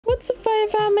What's up, Fire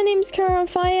Fam? My name's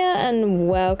Kiahonfire and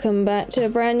welcome back to a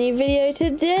brand new video.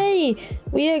 Today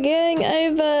we are going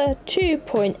over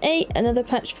 2.8, another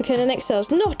patch for Conan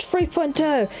Exiles, not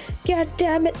 3.0. God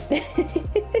damn it.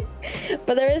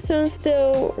 But there is some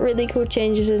still really cool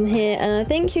changes in here, and I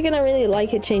think you're gonna really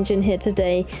like a change in here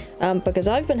today, because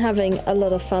I've been having a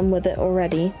lot of fun with it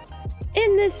already.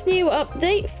 In this new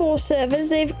update for servers,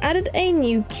 they've added a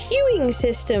new queuing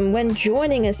system when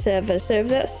joining a server. So if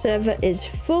that server is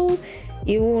full,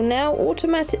 you will now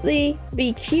automatically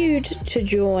be queued to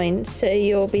join. So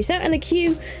you'll be sat in a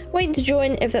queue waiting to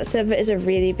join if that server is a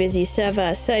really busy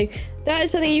server. So that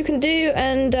is something you can do,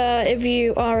 and if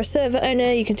you are a server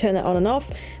owner, you can turn that on and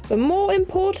off. But more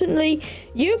importantly,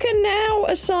 you can now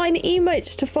assign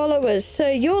emotes to followers, so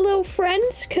your little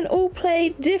friends can all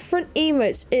play different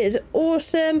emotes. It is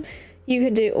awesome. You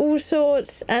can do all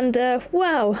sorts, and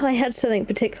wow, I had something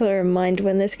particular in mind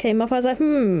when this came up. I was like,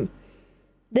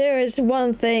 there is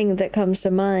one thing that comes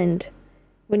to mind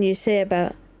when you say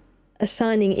about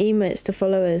assigning emotes to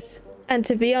followers. And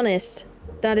to be honest,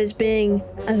 that is being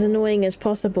as annoying as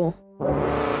possible.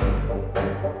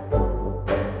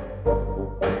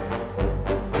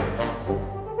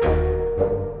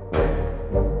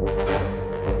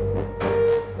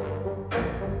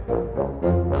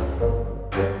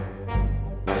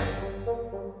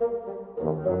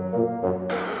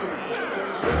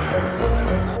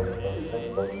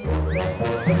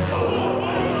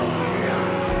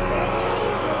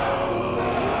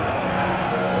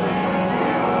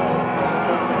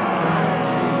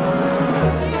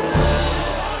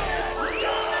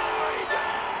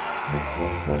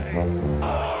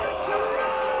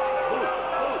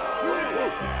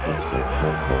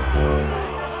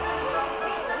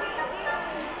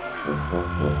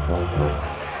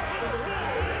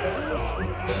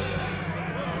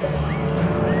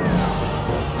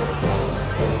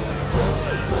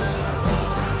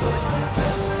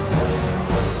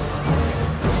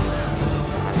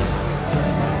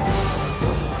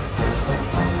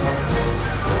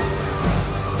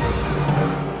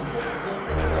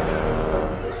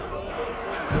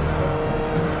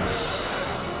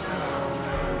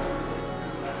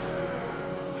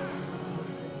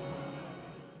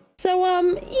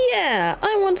 So, yeah,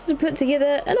 I wanted to put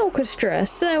together an orchestra.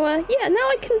 So, yeah, now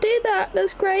I can do that.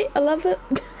 That's great. I love it.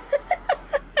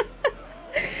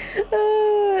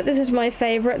 This is my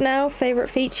favorite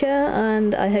feature,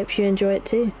 and I hope you enjoy it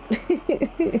too.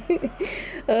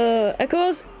 Of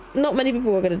course, not many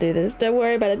people are going to do this. Don't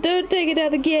worry about it. Don't take it out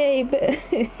of the game.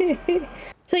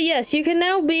 So yes, you can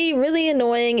now be really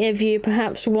annoying if you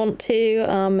perhaps want to.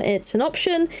 It's an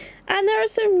option. And there are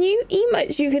some new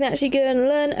emotes you can actually go and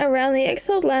learn around the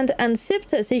Exiled Land and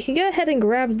Sipta. So you can go ahead and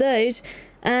grab those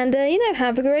and, you know,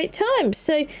 have a great time.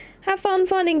 So have fun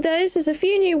finding those. There's a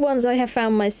few new ones I have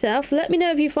found myself. Let me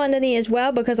know if you find any as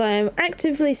well, because I am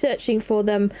actively searching for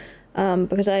them.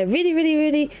 Because I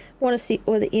really want to see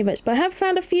all the emotes, but I have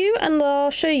found a few and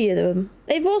I'll show you them.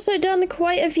 They've also done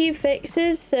quite a few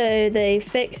fixes, so they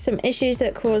fixed some issues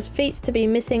that cause feats to be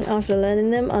missing after learning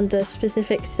them under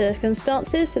specific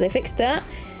circumstances, so they fixed that.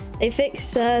 They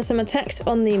fixed some attacks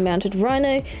on the mounted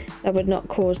rhino that would not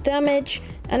cause damage,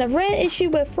 and a rare issue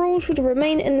where thralls would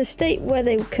remain in the state where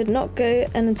they could not go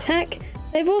and attack.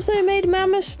 They've also made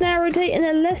mammoths now rotate in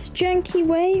a less janky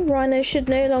way. Rhinos should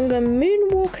no longer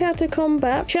moonwalk out of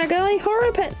combat. Shagai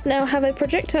horror pets now have a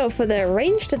projectile for their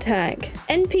ranged attack.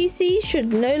 NPCs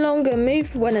should no longer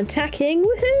move when attacking.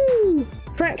 Woohoo!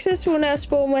 Praxis will now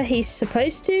spawn where he's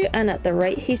supposed to and at the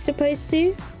rate he's supposed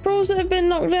to. Thralls that have been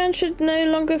knocked down should no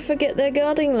longer forget their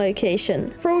guarding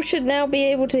location. Thralls should now be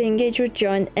able to engage with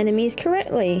giant enemies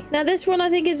correctly. Now this one I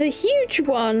think is a huge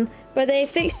one, but they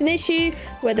fixed an issue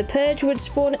where the purge would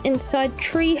spawn inside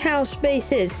treehouse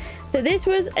bases. So this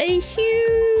was a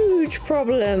huge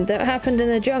problem that happened in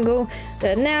the jungle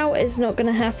that now is not going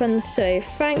to happen, so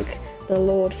thank the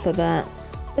Lord for that.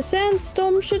 The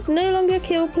sandstorm should no longer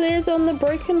kill players on the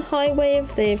broken highway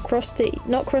if they have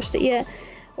not crossed it yet,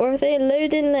 or if they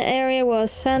load in the area while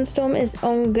sandstorm is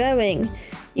ongoing.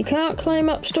 You can't climb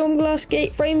up Stormglass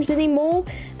gate frames anymore,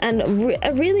 and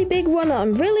a really big one that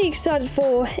I'm really excited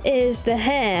for is the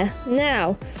hair.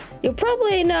 Now, you'll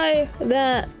probably know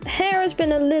that hair has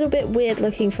been a little bit weird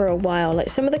looking for a while, like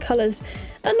some of the colours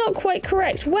are not quite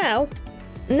correct. Well,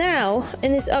 now,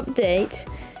 in this update,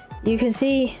 you can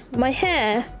see my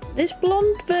hair, this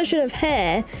blonde version of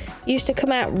hair used to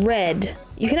come out red.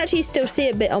 You can actually still see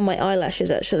a bit on my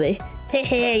eyelashes actually.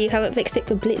 Hey, you haven't fixed it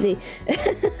completely.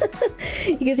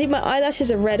 You can see my eyelashes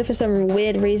are red for some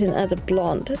weird reason as a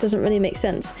blonde. It doesn't really make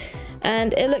sense.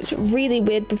 and it looked really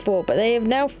weird before, but they have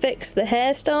now fixed the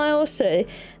hairstyle, so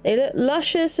they look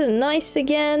luscious and nice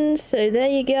again. So there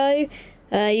you go.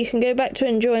 You can go back to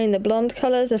enjoying the blonde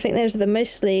colours. I think those are the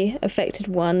mostly affected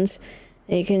ones.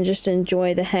 And you can just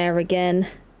enjoy the hair again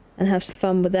and have some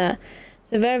fun with that.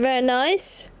 So very, very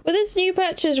nice. With this new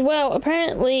patch as well,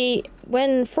 apparently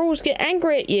when thralls get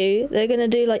angry at you, they're going to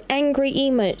do like angry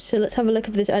emotes. So let's have a look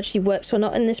if this actually works or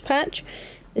not in this patch.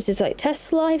 This is like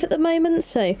Testlive at the moment,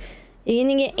 so you're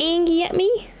going to get angry at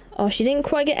me? Oh, she didn't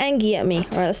quite get angry at me.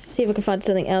 Alright, let's see if I can find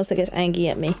something else that gets angry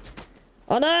at me.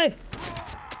 Oh no!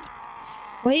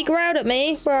 Well, he growled at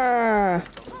me. Brr.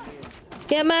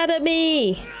 Get mad at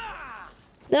me!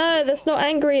 No, that's not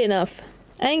angry enough.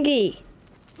 Angry.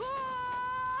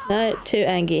 No, too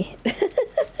angry.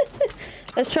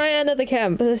 Let's try another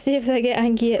camp. Let's see if they get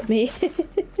angry at me.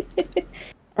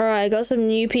 Alright, I got some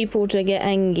new people to get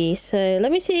angry. So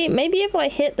let me see. Maybe if I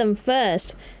hit them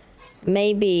first,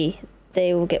 maybe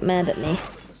they will get mad at me.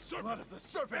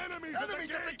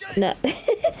 No.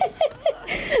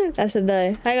 That's a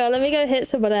no. Hang on, let me go hit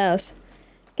someone else.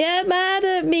 Get mad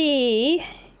at me.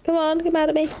 Come on, get mad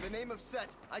at me.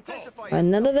 Right,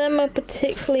 none of them are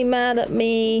particularly mad at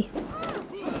me.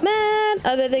 Man!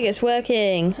 I don't think it's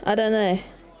working. I don't know.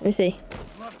 Let me see.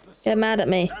 Get mad at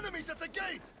me.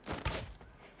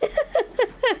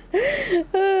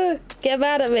 Get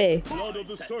mad at me.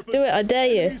 Do it, I dare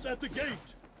you.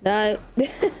 No.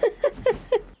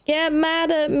 Get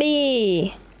mad at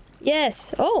me.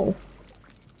 Yes. Oh.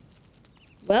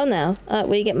 Well now.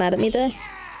 Will you get mad at me though?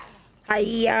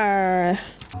 Hiya.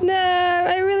 No,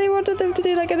 I really wanted them to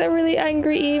do like a really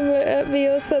angry emote at me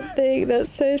or something. That's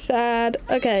so sad.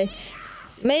 Okay.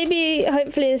 Maybe,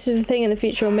 hopefully this is a thing in the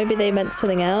future, or maybe they meant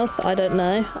something else. I don't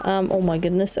know. Oh my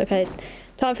goodness. Okay.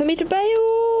 Time for me to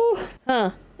bail.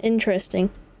 Huh. Interesting.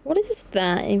 What is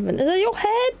that even? Is that your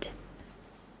head?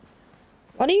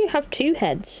 Why do you have two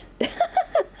heads?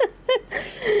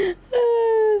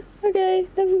 Okay,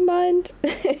 never mind.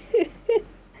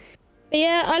 But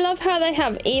yeah, I love how they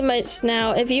have emotes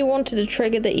now. If you wanted to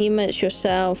trigger the emotes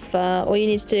yourself, all you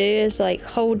need to do is like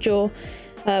hold your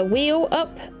wheel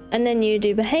up, and then you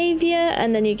do behavior,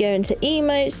 and then you go into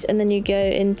emotes, and then you go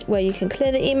in where you can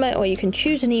clear the emote, or you can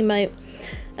choose an emote.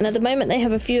 And at the moment they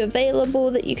have a few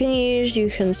available that you can use. You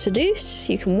can seduce,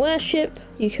 you can worship,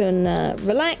 you can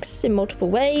relax in multiple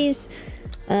ways.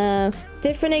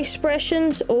 Different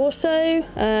expressions also,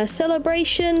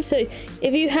 celebration. So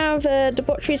if you have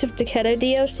Debaucheries of Decado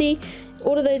DLC,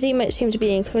 all of those emotes seem to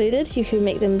be included. You can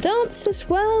make them dance as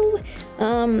well,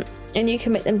 and you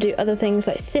can make them do other things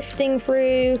like sifting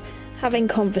through, having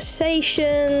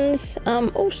conversations,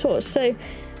 all sorts. So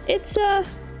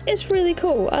it's really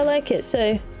cool. I like it.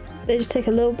 So they just take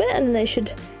a little bit and they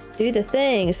should do the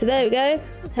thing. So there we go,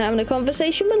 having a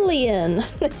conversation with Leon.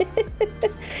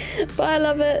 But I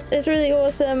love it. It's really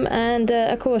awesome. And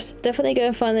of course, definitely go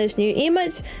and find those new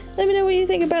emotes. Let me know what you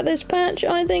think about this patch.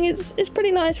 I think it's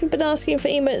pretty nice. We've been asking for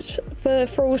emotes for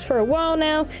thralls for a while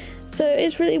now, so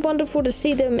it's really wonderful to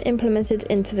see them implemented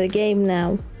into the game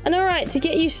now. And alright, to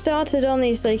get you started on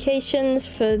these locations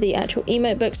for the actual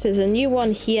emote books, there's a new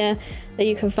one here that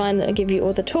you can find that'll give you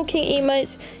all the talking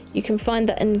emotes. You can find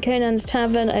that in Conan's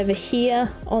Tavern over here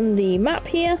on the map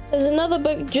here. There's another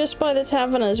book just by the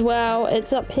tavern as well.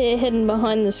 It's up here hidden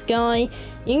behind this guy.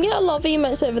 You can get a lot of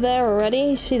emotes over there already.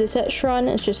 You see the set shrine,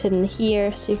 it's just hidden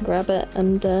here, so you can grab it,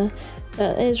 and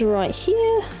that is right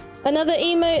here. Another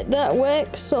emote that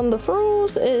works on the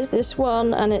thralls is this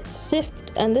one, and it's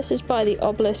Sift, and this is by the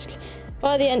obelisk,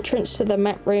 by the entrance to the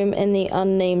map room in the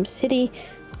unnamed city.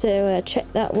 So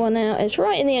check that one out. It's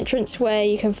right in the entrance where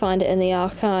you can find it in the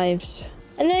archives.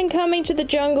 And then coming to the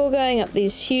jungle, going up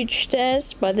these huge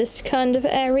stairs by this kind of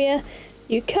area,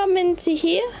 you come into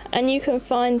here and you can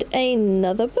find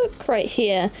another book right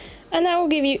here, and that will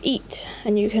give you eat,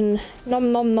 and you can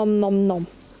nom nom nom nom nom.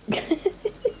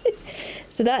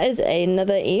 So that is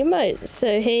another emote.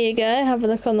 So here you go, have a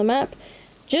look on the map.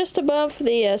 Just above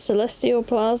the Celestial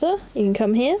Plaza, you can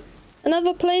come here.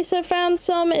 Another place I found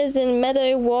some is in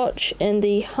Meadow Watch in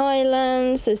the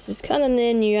Highlands. This is kind of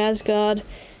near New Asgard.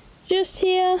 Just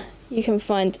here, you can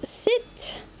find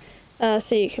Sit.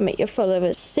 So you can make your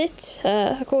followers sit.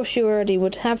 Of course, you already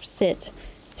would have Sit,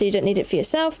 so you don't need it for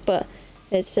yourself, but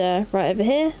it's right over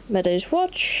here, Meadow's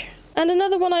Watch. And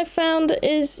another one I found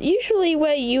is usually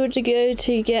where you would go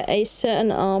to get a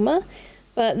certain armor,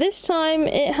 but this time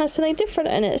it has something different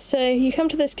in it. So you come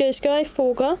to this ghost guy,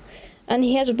 Forgar, and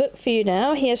he has a book for you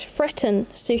now. He has Threaten,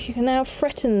 so you can now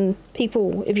threaten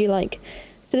people if you like.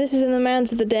 So this is in the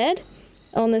Mounds of the Dead,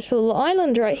 on this little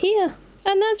island right here.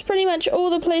 And that's pretty much all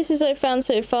the places I've found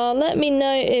so far. Let me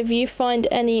know if you find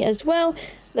any as well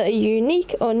that are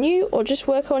unique or new, or just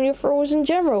work on your thralls in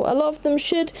general. A lot of them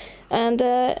should. And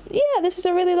yeah, this is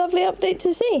a really lovely update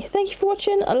to see. Thank you for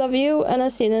watching. I love you, and I'll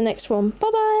see you in the next one.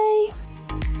 Bye bye.